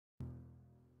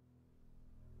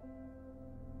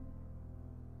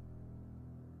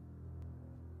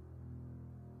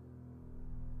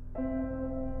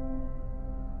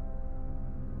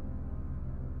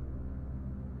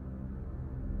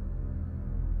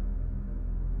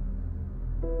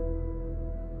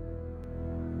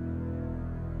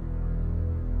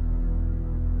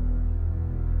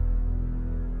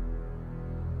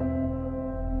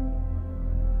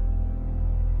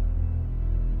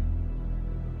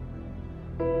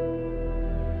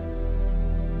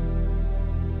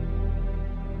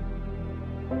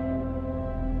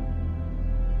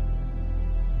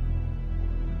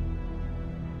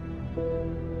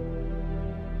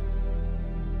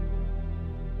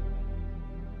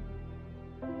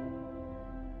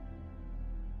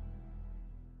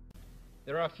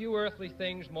"There are few earthly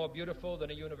things more beautiful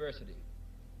than a university,"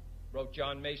 wrote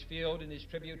John Masefield in his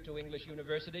tribute to English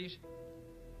universities,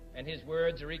 and his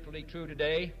words are equally true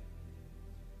today.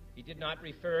 He did not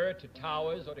refer to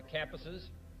towers or to campuses.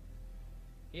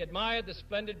 He admired the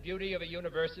splendid beauty of a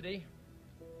university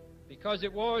because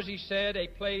it was, he said, a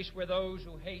place where those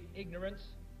who hate ignorance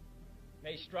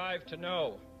may strive to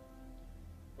know,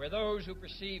 where those who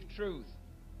perceive truth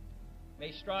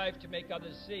may strive to make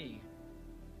others see.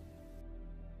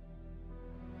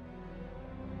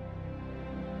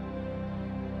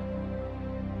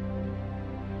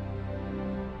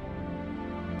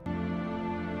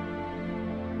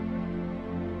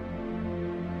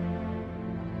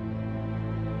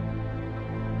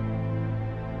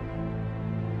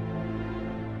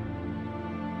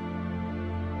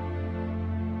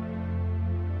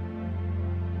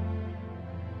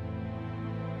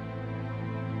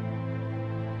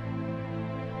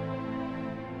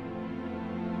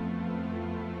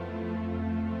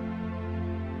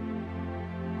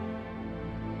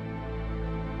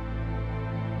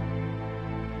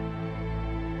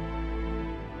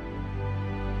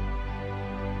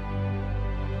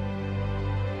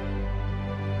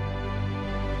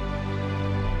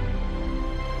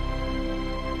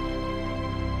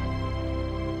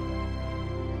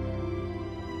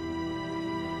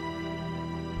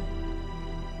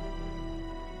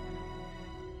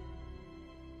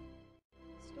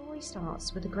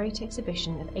 Starts with the Great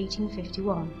Exhibition of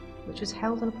 1851, which was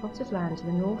held on a plot of land to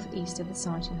the north-east of the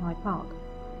site in Hyde Park.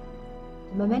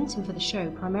 The momentum for the show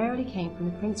primarily came from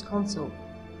the Prince Consort,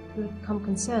 who had become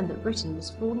concerned that Britain was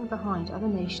falling behind other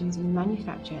nations in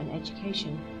manufacture and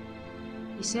education.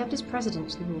 He served as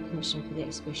president to the Royal Commission for the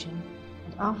exhibition,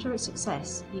 and after its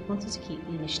success, he wanted to keep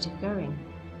the initiative going.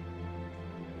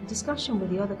 In discussion with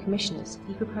the other commissioners,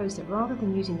 he proposed that rather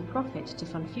than using the profit to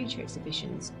fund future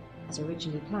exhibitions, as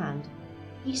originally planned,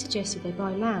 he suggested they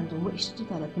buy land on which to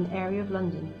develop an area of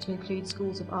London to include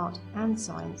schools of art and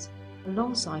science,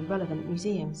 alongside relevant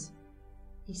museums.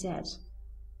 He said,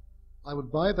 "I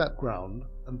would buy that ground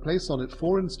and place on it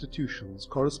 4 institutions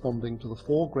corresponding to the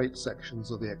 4 great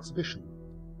sections of the exhibition: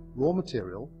 raw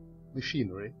material,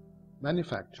 machinery,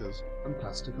 manufactures, and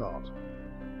plastic art.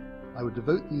 I would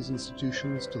devote these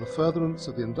institutions to the furtherance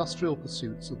of the industrial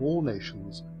pursuits of all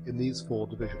nations in these 4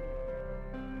 divisions."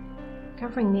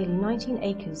 Covering nearly 19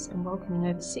 acres and welcoming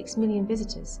over 6 million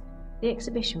visitors, the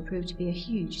exhibition proved to be a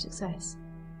huge success.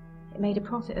 It made a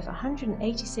profit of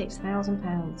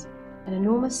 £186,000, an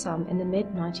enormous sum in the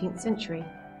mid-19th century.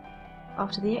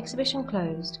 After the exhibition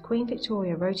closed, Queen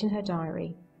Victoria wrote in her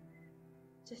diary,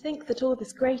 "To think that all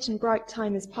this great and bright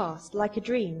time is past, like a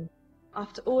dream,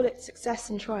 after all its success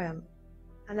and triumph,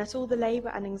 and that all the labour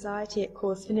and anxiety it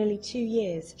caused for nearly 2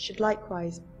 years should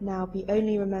likewise now be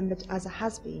only remembered as a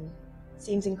has-been,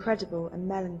 seems incredible and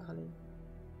melancholy."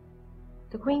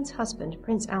 The Queen's husband,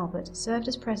 Prince Albert, served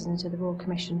as president of the Royal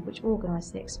Commission which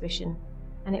organised the exhibition,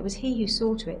 and it was he who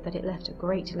saw to it that it left a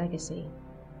great legacy.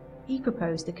 He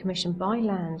proposed the Commission buy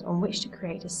land on which to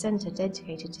create a centre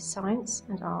dedicated to science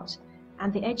and art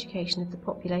and the education of the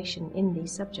population in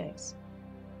these subjects.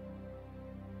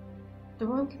 The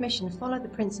Royal Commission followed the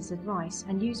Prince's advice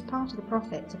and used part of the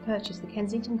profit to purchase the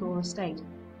Kensington Gore estate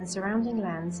and surrounding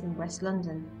lands in West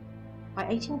London. By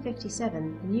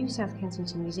 1857, the new South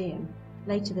Kensington Museum,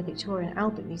 later the Victoria and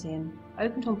Albert Museum,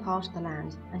 opened on part of the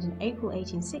land, and in April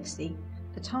 1860,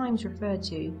 the Times referred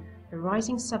to the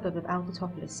rising suburb of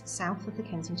Albertopolis south of the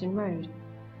Kensington Road.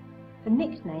 The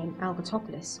nickname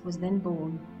Albertopolis was then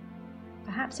born.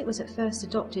 Perhaps it was at first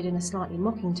adopted in a slightly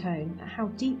mocking tone at how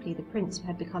deeply the Prince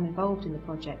had become involved in the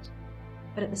project,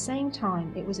 but at the same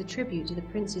time it was a tribute to the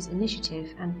Prince's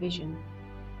initiative and vision.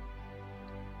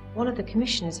 One of the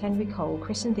commissioners, Henry Cole,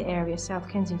 christened the area South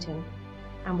Kensington,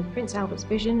 and with Prince Albert's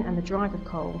vision and the drive of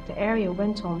Cole, the area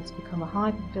went on to become a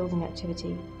hive of building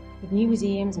activity, with new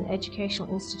museums and educational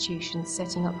institutions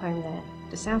setting up home there.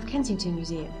 The South Kensington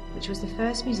Museum, which was the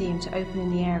first museum to open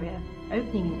in the area,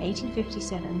 opening in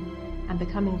 1857 and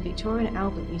becoming Victoria and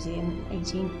Albert Museum in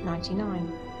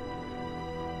 1899.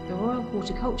 The Royal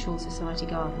Horticultural Society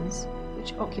Gardens,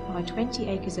 which occupied 20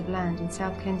 acres of land in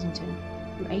South Kensington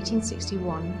from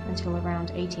 1861 until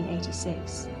around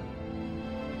 1886.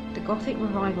 The Gothic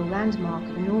Revival landmark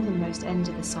at the northernmost end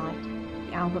of the site,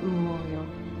 the Albert Memorial.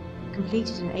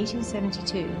 Completed in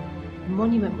 1872, a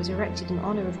monument was erected in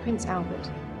honour of Prince Albert,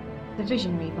 the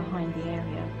visionary behind the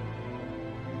area.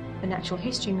 The Natural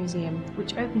History Museum,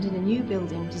 which opened in a new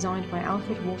building designed by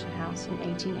Alfred Waterhouse in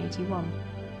 1881.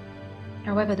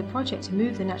 However, the project to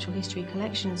move the natural history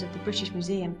collections of the British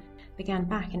Museum began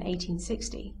back in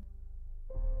 1860.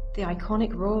 the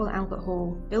iconic Royal Albert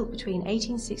Hall, built between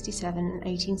 1867 and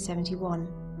 1871,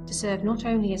 to serve not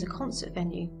only as a concert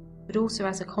venue, but also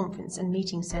as a conference and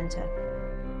meeting centre.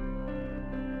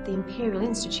 The Imperial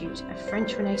Institute, a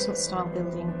French Renaissance-style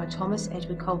building by Thomas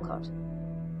Edward Colcott.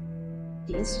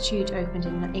 The Institute opened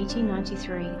in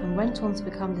 1893 and went on to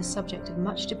become the subject of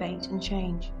much debate and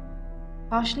change.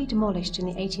 Partially demolished in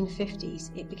the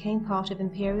 1850s, it became part of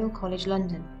Imperial College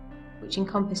London, which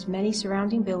encompassed many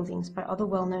surrounding buildings by other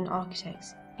well-known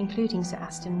architects, including Sir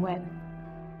Aston Webb.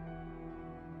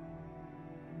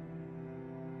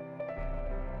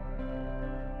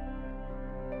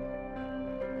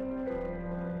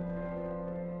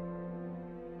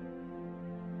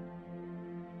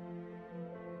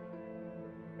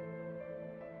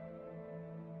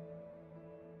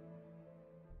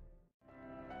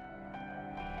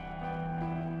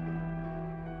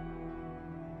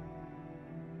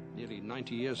 Nearly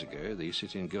 90 years ago, the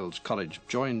City and Guilds College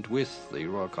joined with the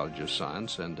Royal College of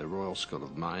Science and the Royal School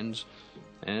of Mines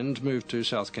and moved to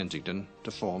South Kensington to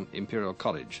form Imperial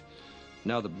College,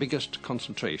 now the biggest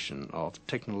concentration of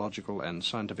technological and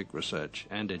scientific research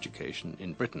and education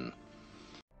in Britain.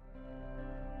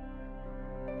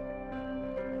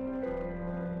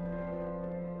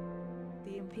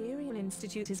 The Imperial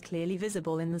Institute is clearly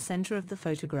visible in the centre of the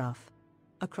photograph.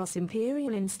 Across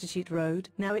Imperial Institute Road,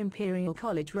 now Imperial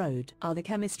College Road, are the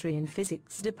chemistry and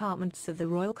physics departments of the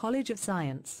Royal College of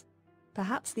Science.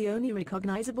 Perhaps the only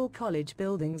recognisable college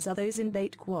buildings are those in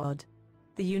Bate Quad.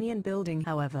 The Union Building,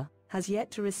 however, has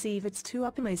yet to receive its two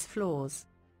uppermost floors.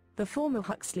 The former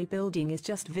Huxley Building is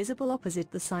just visible opposite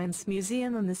the Science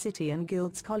Museum, and the City and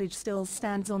Guilds College still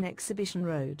stands on Exhibition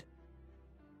Road.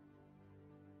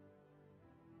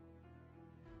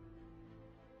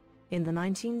 In the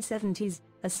 1970s,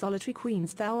 a solitary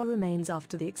Queen's Tower remains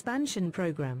after the expansion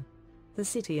program. The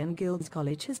City and Guilds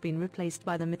College has been replaced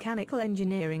by the Mechanical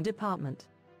Engineering Department.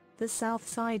 The South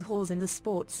Side Halls and the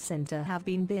Sports Centre have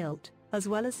been built, as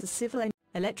well as the Civil,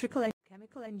 Electrical and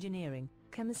Chemical Engineering,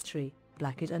 Chemistry,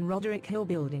 Blackett and Roderick Hill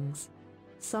buildings.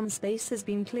 Some space has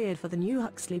been cleared for the new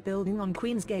Huxley Building on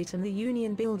Queensgate, and the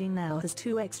Union Building now has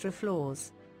 2 extra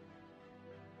floors.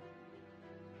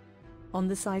 On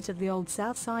the site of the old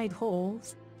Southside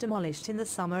Halls, demolished in the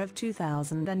summer of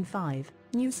 2005,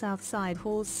 new Southside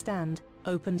Halls stand,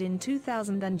 opened in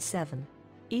 2007.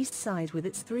 East Side, with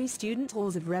its 3 student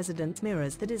halls of residence,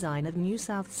 mirrors the design of new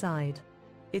Southside.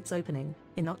 Its opening,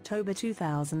 in October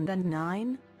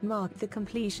 2009, marked the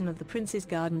completion of the Prince's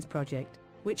Gardens project,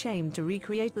 which aimed to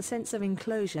recreate the sense of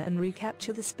enclosure and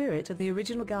recapture the spirit of the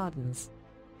original gardens.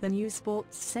 The new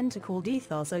sports centre called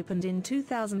Ethos opened in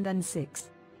 2006.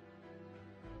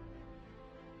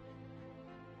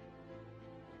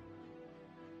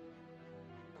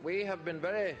 We have been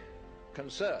very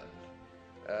concerned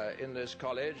in this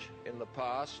college in the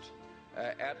past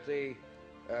at the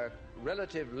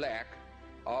relative lack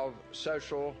of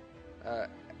social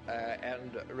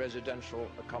and residential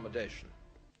accommodation.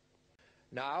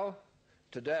 Now,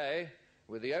 today,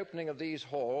 with the opening of these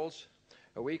halls,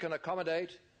 we can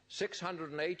accommodate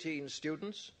 618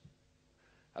 students,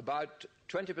 about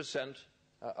 20%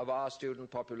 of our student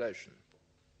population.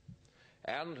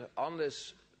 And on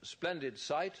this splendid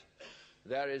site,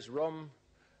 there is room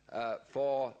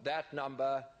for that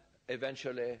number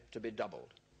eventually to be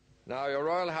doubled. Now, Your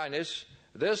Royal Highness,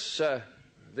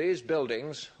 these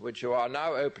buildings, which you are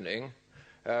now opening,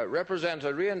 represent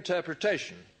a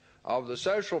reinterpretation of the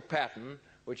social pattern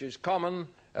which is common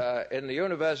in the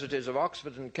universities of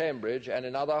Oxford and Cambridge and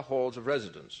in other halls of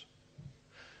residence.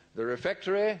 The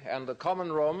refectory and the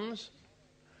common rooms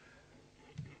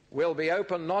will be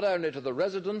open not only to the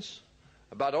residents,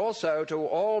 but also to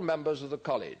all members of the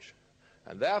college,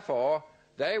 and therefore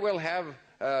they will have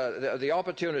the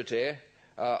opportunity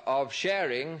of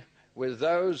sharing with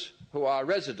those who are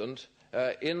resident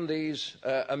in these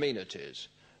amenities.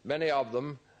 Many of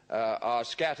them are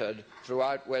scattered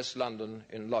throughout West London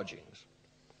in lodgings.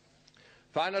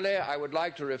 Finally, I would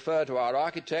like to refer to our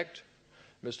architect,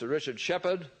 Mr. Richard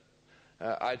Shepherd.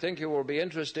 I think you will be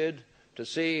interested to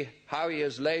see how he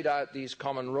has laid out these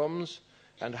common rooms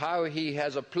and how he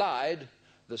has applied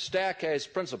the staircase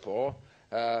principle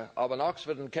of an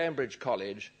Oxford and Cambridge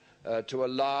college to a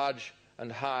large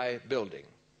and high building.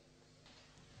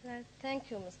 Thank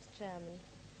you, Mr. Chairman,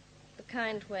 for the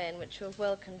kind way in which you have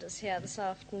welcomed us here this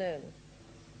afternoon.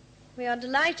 We are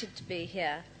delighted to be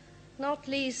here, not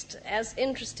least as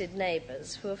interested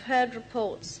neighbours who have heard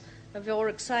reports of your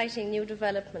exciting new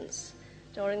developments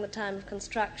during the time of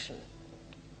construction.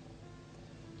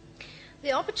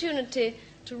 The opportunity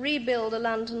to rebuild a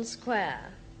London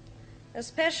square,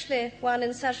 especially one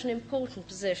in such an important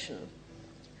position,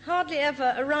 hardly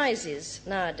ever arises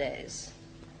nowadays,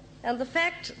 and the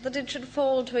fact that it should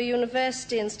fall to a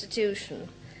university institution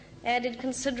added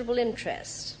considerable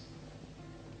interest.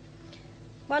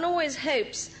 One always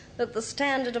hopes that the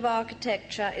standard of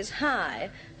architecture is high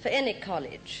for any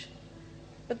college,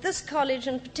 but this college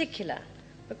in particular,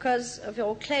 because of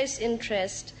your close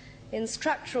interest in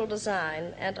structural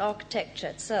design and architecture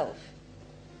itself.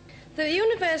 The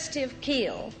University of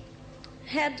Kiel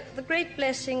had the great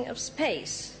blessing of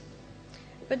space,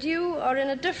 but you are in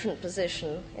a different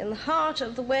position in the heart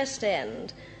of the West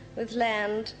End, with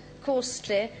land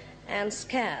costly and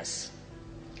scarce.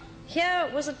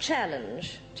 Here was a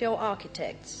challenge to your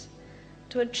architects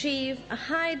to achieve a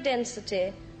high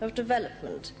density of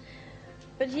development,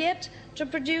 but yet to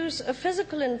produce a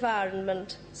physical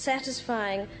environment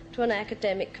satisfying to an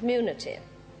academic community.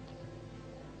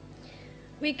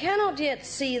 We cannot yet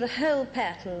see the whole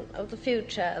pattern of the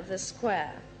future of this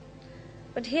square,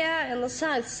 but here in the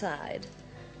south side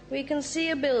we can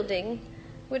see a building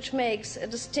which makes a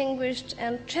distinguished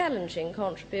and challenging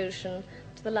contribution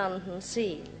to the London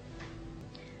scene.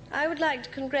 I would like to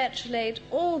congratulate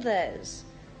all those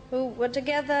who were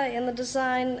together in the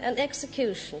design and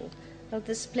execution of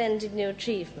this splendid new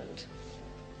achievement.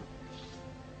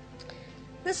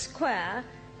 This square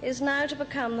is now to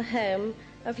become the home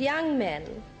of young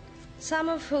men, some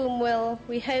of whom will,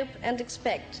 we hope and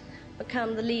expect,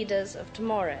 become the leaders of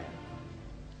tomorrow.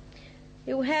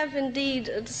 You have indeed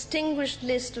a distinguished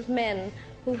list of men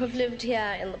who have lived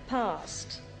here in the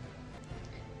past.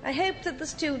 I hope that the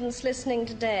students listening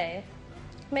today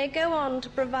may go on to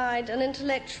provide an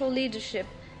intellectual leadership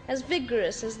as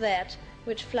vigorous as that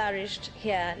which flourished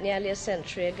here nearly a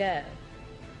century ago.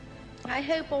 I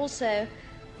hope also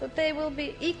that they will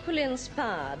be equally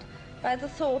inspired by the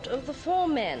thought of the four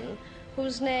men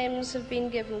whose names have been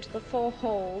given to the four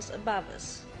halls above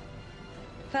us: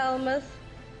 Falmouth,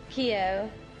 Keogh,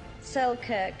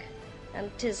 Selkirk and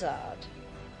Tizard.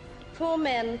 Four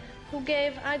men who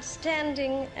gave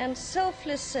outstanding and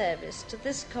selfless service to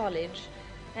this college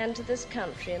and to this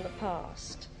country in the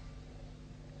past.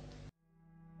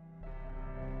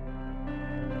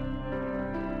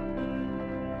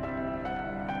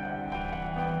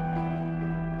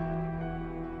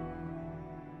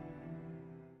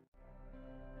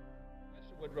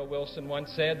 Woodrow Wilson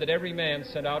once said that every man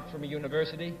sent out from a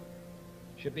university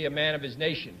should be a man of his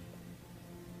nation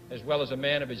as well as a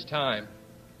man of his time.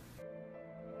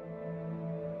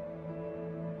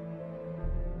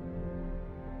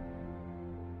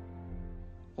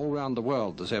 All round the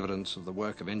world there's evidence of the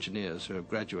work of engineers who have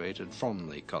graduated from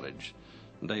the college,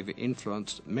 and they've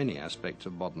influenced many aspects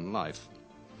of modern life.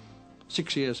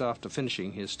 6 years after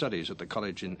finishing his studies at the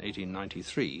college in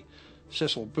 1893,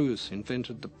 Cecil Booth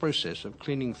invented the process of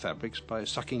cleaning fabrics by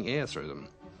sucking air through them.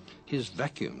 His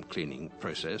vacuum cleaning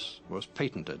process was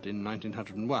patented in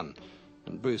 1901,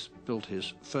 and Booth built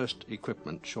his first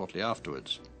equipment shortly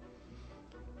afterwards.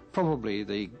 Probably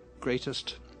the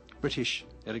greatest British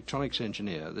electronics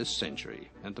engineer this century,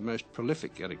 and the most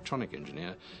prolific electronic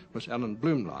engineer, was Alan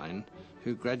Blumlein,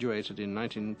 who graduated in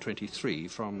 1923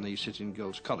 from the City and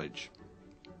Guilds College.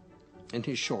 In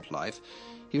his short life,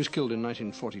 he was killed in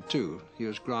 1942. He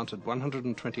was granted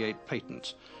 128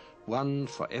 patents, one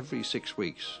for every 6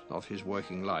 weeks of his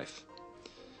working life.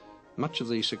 Much of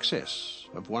the success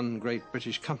of one great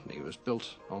British company was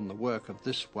built on the work of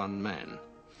this one man.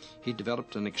 He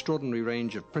developed an extraordinary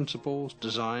range of principles,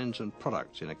 designs and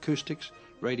products in acoustics,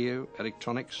 radio,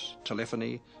 electronics,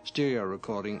 telephony, stereo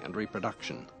recording and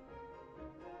reproduction.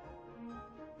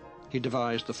 He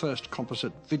devised the first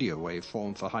composite video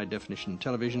waveform for high-definition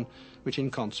television, which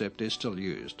in concept is still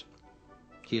used.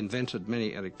 He invented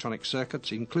many electronic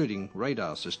circuits, including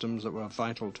radar systems that were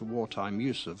vital to wartime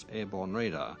use of airborne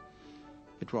radar.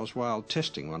 It was while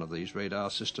testing one of these radar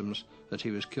systems that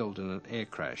he was killed in an air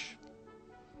crash.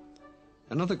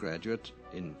 Another graduate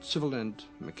in civil and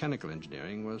mechanical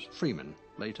engineering was Freeman,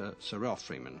 later Sir Ralph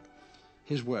Freeman.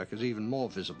 His work is even more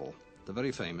visible, the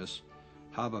very famous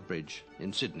Harbour Bridge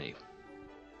in Sydney.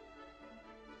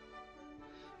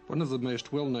 One of the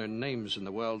most well-known names in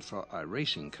the world for a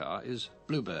racing car is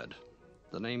Bluebird,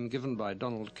 the name given by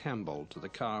Donald Campbell to the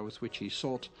car with which he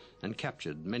sought and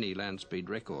captured many land speed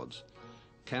records.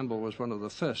 Campbell was one of the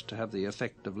first to have the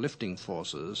effect of lifting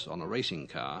forces on a racing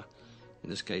car, in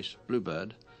this case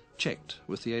Bluebird, checked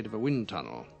with the aid of a wind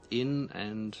tunnel in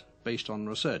and based on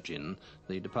research in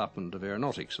the Department of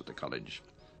Aeronautics at the college.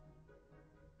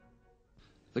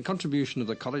 The contribution of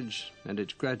the college and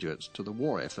its graduates to the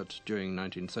war effort during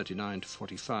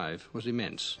 1939-45 was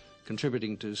immense,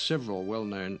 contributing to several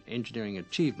well-known engineering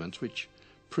achievements which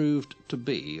proved to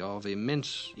be of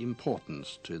immense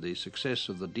importance to the success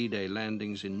of the D-Day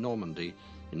landings in Normandy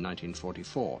in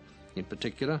 1944, in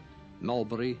particular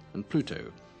Mulberry and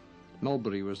Pluto.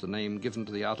 Mulberry was the name given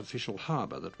to the artificial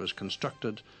harbour that was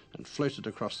constructed and floated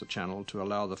across the channel to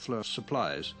allow the flow of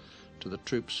supplies to the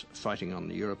troops fighting on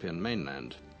the European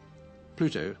mainland.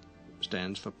 Pluto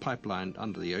stands for pipeline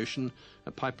under the ocean,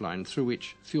 a pipeline through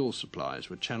which fuel supplies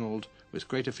were channelled with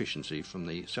great efficiency from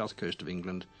the south coast of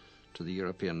England to the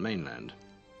European mainland.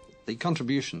 The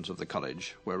contributions of the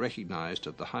college were recognised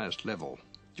at the highest level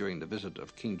during the visit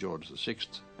of King George VI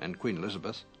and Queen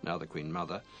Elizabeth, now the Queen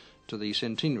Mother, to the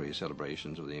centenary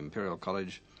celebrations of the Imperial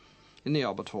College in the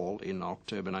Albert Hall in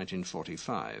October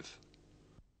 1945.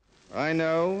 I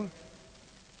know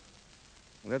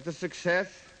that the success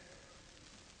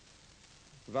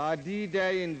of our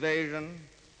D-Day invasion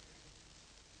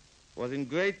was in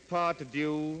great part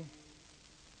due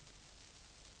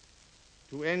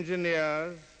to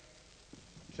engineers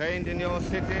trained in your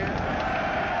city,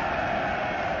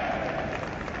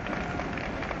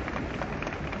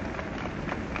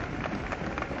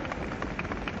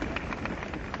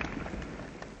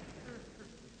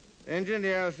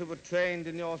 engineers who were trained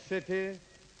in your city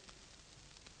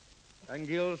and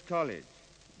Guilds College.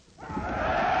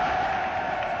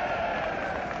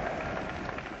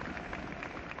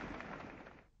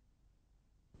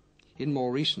 In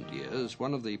more recent years,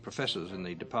 one of the professors in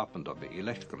the Department of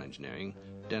Electrical Engineering,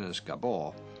 Denis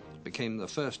Gabor, became the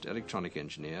first electronic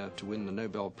engineer to win the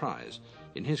Nobel Prize,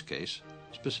 in his case,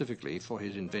 specifically for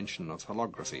his invention of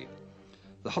holography.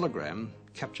 The hologram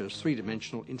captures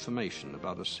three-dimensional information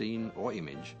about a scene or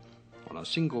image on a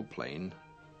single plane,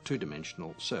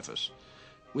 two-dimensional surface.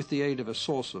 With the aid of a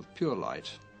source of pure light,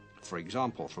 for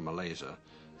example from a laser,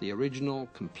 the original,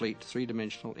 complete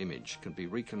three-dimensional image can be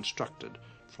reconstructed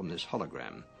from this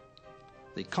hologram.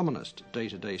 The commonest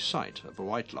day-to-day sight of a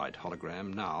white light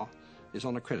hologram now is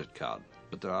on a credit card,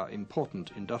 but there are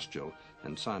important industrial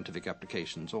and scientific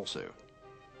applications also.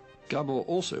 Gabor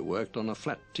also worked on a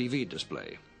flat TV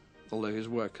display, although his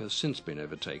work has since been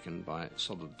overtaken by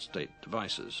solid-state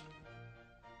devices.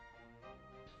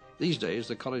 These days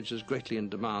the college is greatly in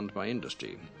demand by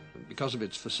industry because of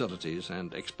its facilities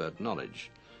and expert knowledge.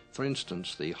 For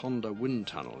instance, the Honda wind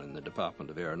tunnel in the Department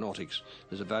of Aeronautics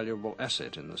is a valuable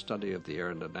asset in the study of the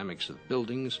aerodynamics of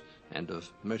buildings and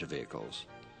of motor vehicles.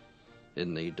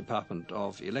 In the Department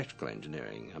of Electrical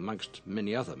Engineering, amongst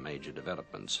many other major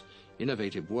developments,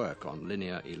 innovative work on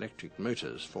linear electric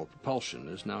motors for propulsion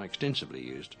is now extensively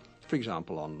used, for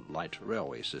example on light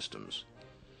railway systems.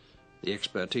 The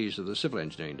expertise of the Civil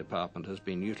Engineering Department has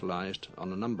been utilised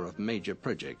on a number of major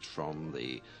projects, from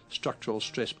the structural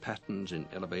stress patterns in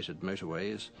elevated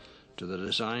motorways to the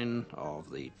design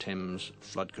of the Thames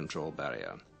flood control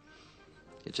barrier.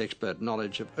 Its expert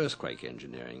knowledge of earthquake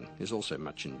engineering is also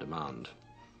much in demand.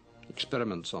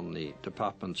 Experiments on the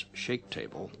department's shake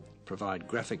table provide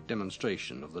graphic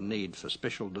demonstration of the need for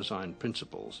special design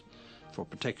principles for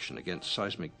protection against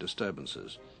seismic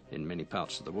disturbances in many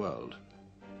parts of the world.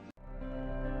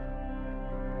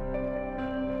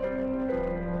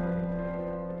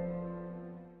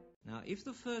 If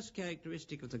the first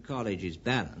characteristic of the college is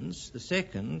balance, the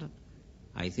second,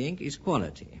 I think, is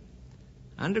quality.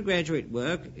 Undergraduate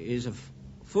work is a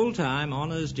full-time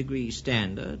honours degree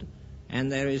standard,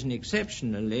 and there is an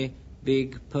exceptionally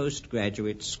big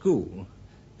postgraduate school,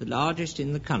 the largest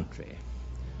in the country.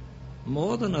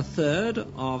 More than a third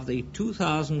of the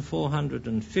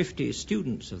 2,450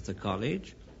 students of the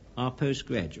college are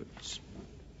postgraduates.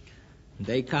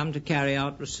 They come to carry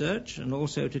out research and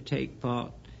also to take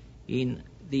part in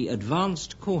the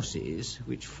advanced courses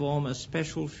which form a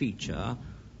special feature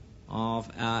of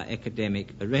our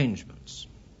academic arrangements.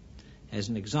 As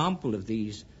an example of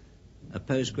these, a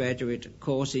postgraduate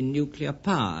course in nuclear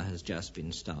power has just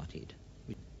been started.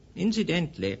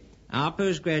 Incidentally, our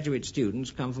postgraduate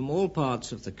students come from all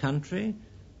parts of the country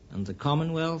and the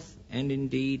Commonwealth, and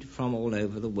indeed from all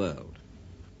over the world.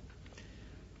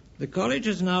 The college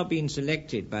has now been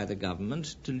selected by the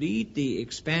government to lead the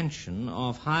expansion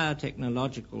of higher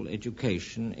technological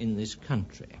education in this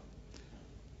country.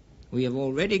 We have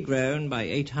already grown by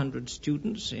 800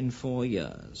 students in 4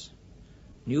 years.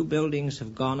 New buildings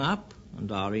have gone up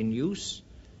and are in use,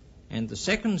 and the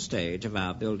second stage of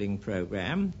our building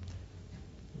program,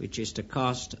 which is to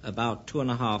cost about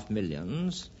 $2.5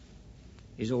 million,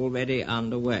 is already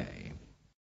underway.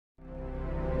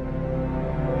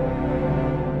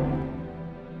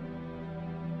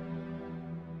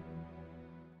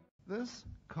 This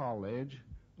college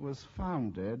was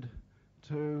founded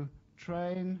to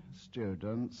train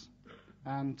students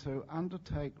and to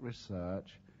undertake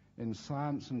research in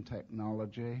science and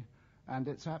technology and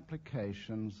its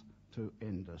applications to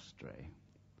industry.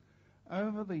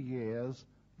 Over the years,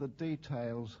 the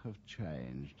details have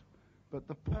changed, but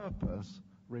the purpose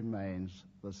remains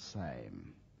the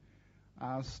same.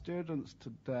 Our students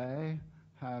today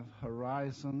have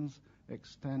horizons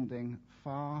extending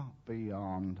far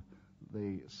beyond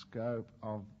the scope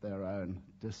of their own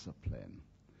discipline.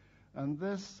 And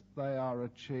this they are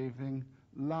achieving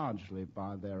largely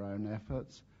by their own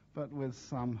efforts, but with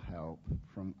some help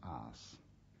from us.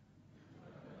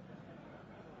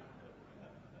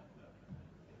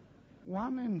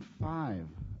 One in 5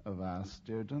 of our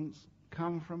students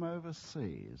come from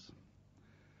overseas,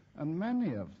 and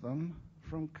many of them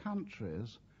from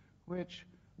countries which,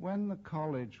 when the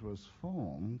college was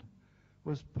formed,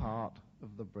 was part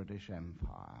of the British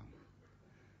Empire.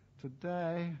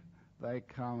 Today, they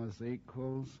come as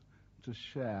equals to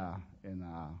share in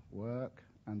our work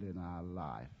and in our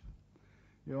life.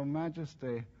 Your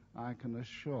Majesty, I can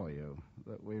assure you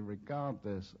that we regard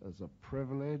this as a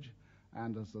privilege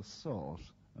and as a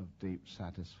source of deep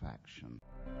satisfaction.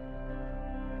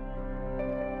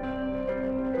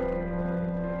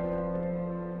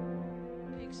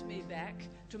 Takes me back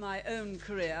to my own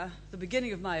career, the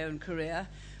beginning of my own career,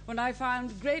 when I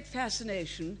found great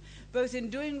fascination both in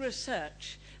doing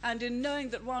research and in knowing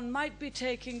that one might be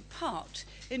taking part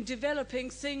in developing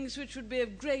things which would be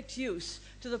of great use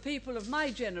to the people of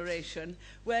my generation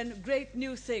when great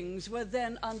new things were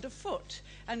then underfoot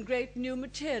and great new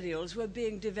materials were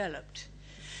being developed.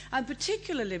 I'm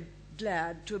particularly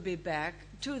glad to be back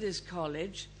to this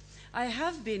college. I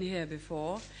have been here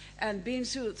before and been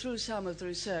through some of the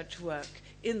research work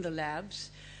in the labs,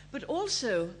 but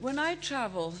also when I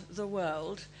travel the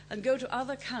world and go to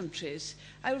other countries,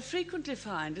 I will frequently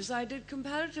find, as I did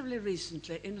comparatively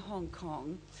recently in Hong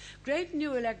Kong, great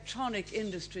new electronic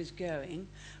industries going,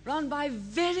 run by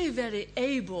very, very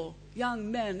able young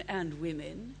men and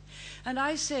women. And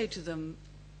I say to them,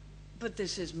 but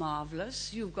this is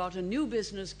marvelous. You've got a new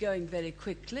business going very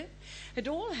quickly. It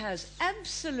all has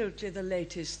absolutely the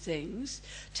latest things.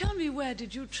 Tell me, where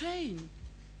did you train?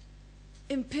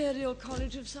 Imperial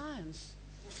College of Science.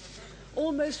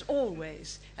 Almost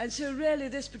always. And so really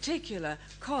this particular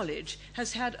college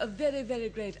has had a very, very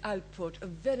great output of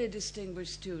very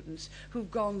distinguished students who've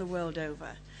gone the world over.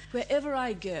 Wherever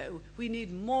I go, we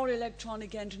need more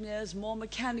electronic engineers, more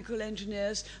mechanical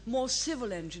engineers, more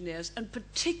civil engineers, and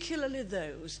particularly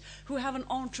those who have an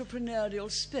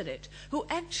entrepreneurial spirit, who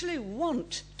actually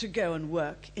want to go and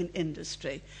work in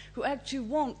industry, who actually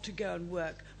want to go and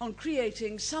work on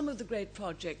creating some of the great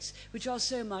projects which are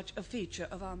so much a feature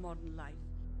of our modern life.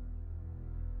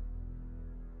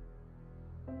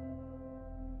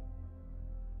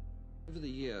 Over the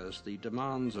years, the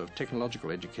demands of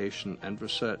technological education and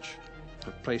research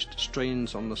have placed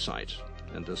strains on the site,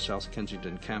 and the South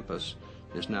Kensington campus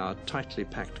is now a tightly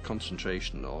packed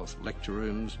concentration of lecture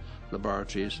rooms,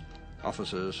 laboratories,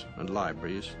 offices and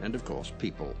libraries, and of course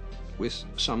people. With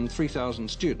some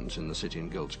 3,000 students in the City and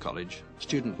Guilds College,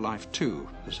 student life too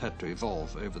has had to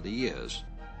evolve over the years.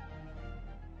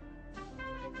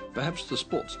 Perhaps the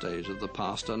sports days of the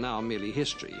past are now merely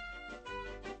history.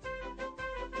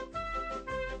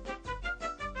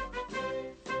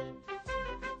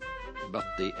 But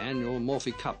the annual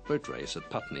Morphy Cup boat race at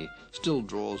Putney still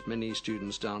draws many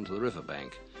students down to the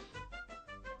riverbank.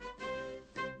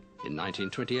 In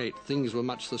 1928, things were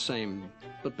much the same,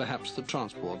 but perhaps the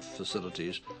transport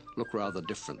facilities look rather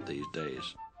different these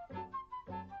days.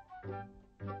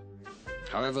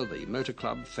 However, the motor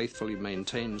club faithfully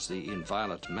maintains the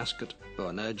inviolate mascot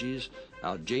Boanerges,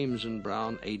 our James and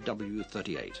Brown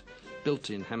AW38, built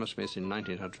in Hammersmith in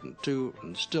 1902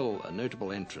 and still a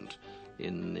notable entrant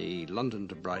in the London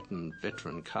to Brighton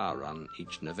veteran car run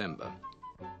each November.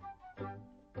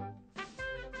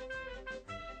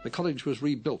 The college was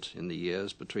rebuilt in the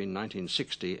years between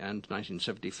 1960 and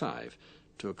 1975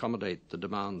 to accommodate the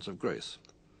demands of growth.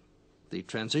 The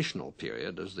transitional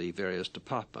period as the various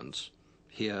departments,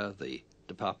 here the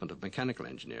Department of Mechanical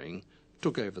Engineering,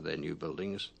 took over their new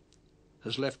buildings,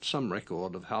 has left some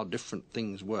record of how different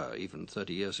things were even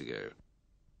 30 years ago.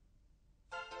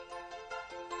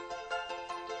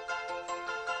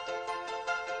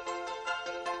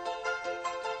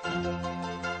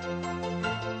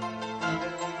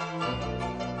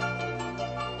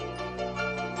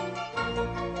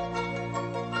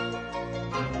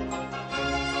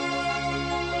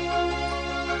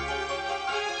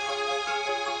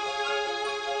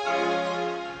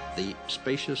 The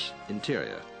spacious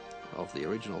interior of the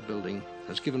original building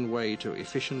has given way to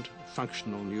efficient,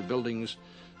 functional new buildings,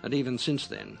 and even since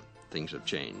then, things have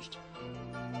changed.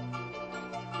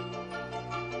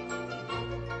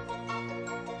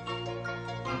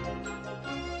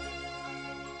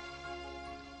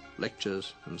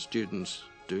 lectures and students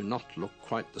do not look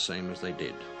quite the same as they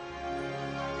did.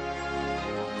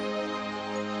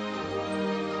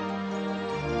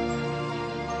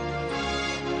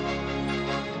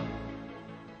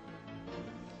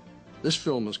 This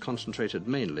film has concentrated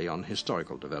mainly on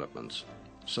historical developments,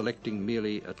 selecting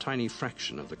merely a tiny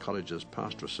fraction of the college's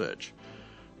past research,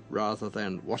 rather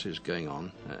than what is going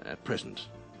on at present.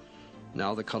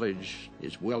 Now the college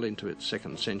is well into its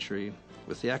second century,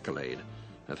 with the accolade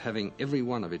of having every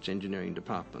one of its engineering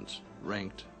departments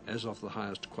ranked as of the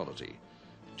highest quality,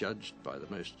 judged by the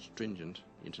most stringent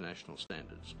international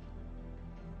standards.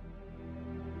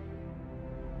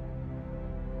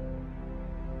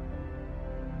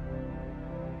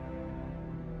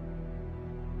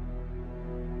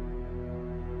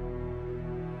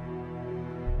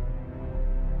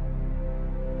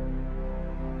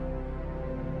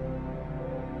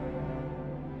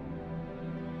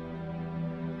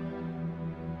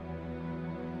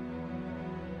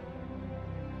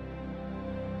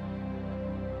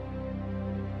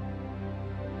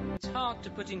 It's hard to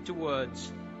put into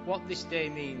words what this day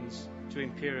means to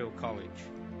Imperial College.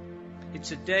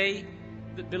 It's a day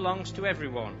that belongs to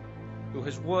everyone who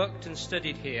has worked and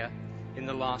studied here in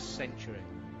the last century.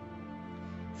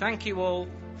 Thank you all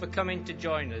for coming to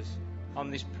join us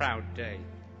on this proud day.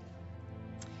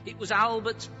 It was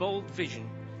Albert's bold vision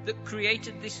that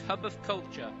created this hub of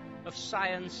culture, of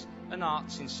science and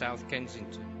arts in South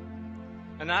Kensington.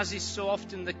 And as is so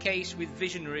often the case with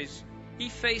visionaries, he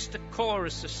faced a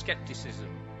chorus of scepticism,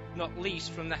 not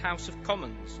least from the House of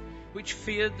Commons, which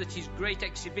feared that his great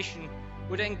exhibition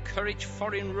would encourage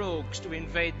foreign rogues to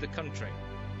invade the country.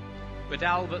 But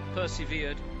Albert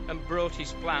persevered and brought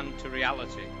his plan to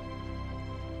reality.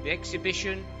 The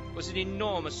exhibition was an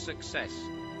enormous success,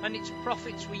 and its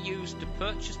profits were used to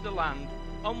purchase the land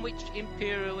on which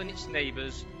Imperial and its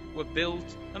neighbours were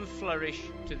built and flourish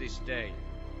to this day.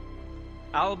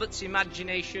 Albert's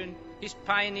imagination, his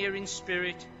pioneering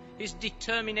spirit, his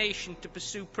determination to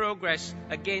pursue progress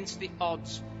against the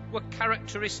odds were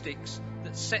characteristics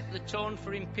that set the tone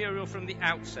for Imperial from the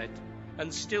outset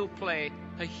and still play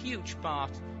a huge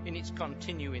part in its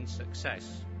continuing success.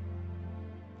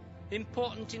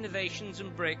 Important innovations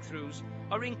and breakthroughs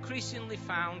are increasingly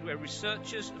found where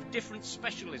researchers of different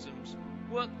specialisms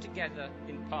work together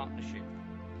in partnership.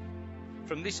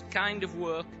 From this kind of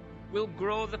work will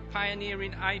grow the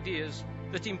pioneering ideas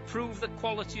that improve the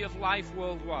quality of life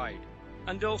worldwide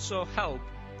and also help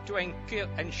to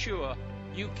ensure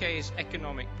UK's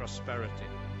economic prosperity.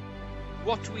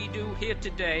 What we do here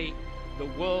today, the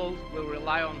world will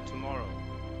rely on tomorrow.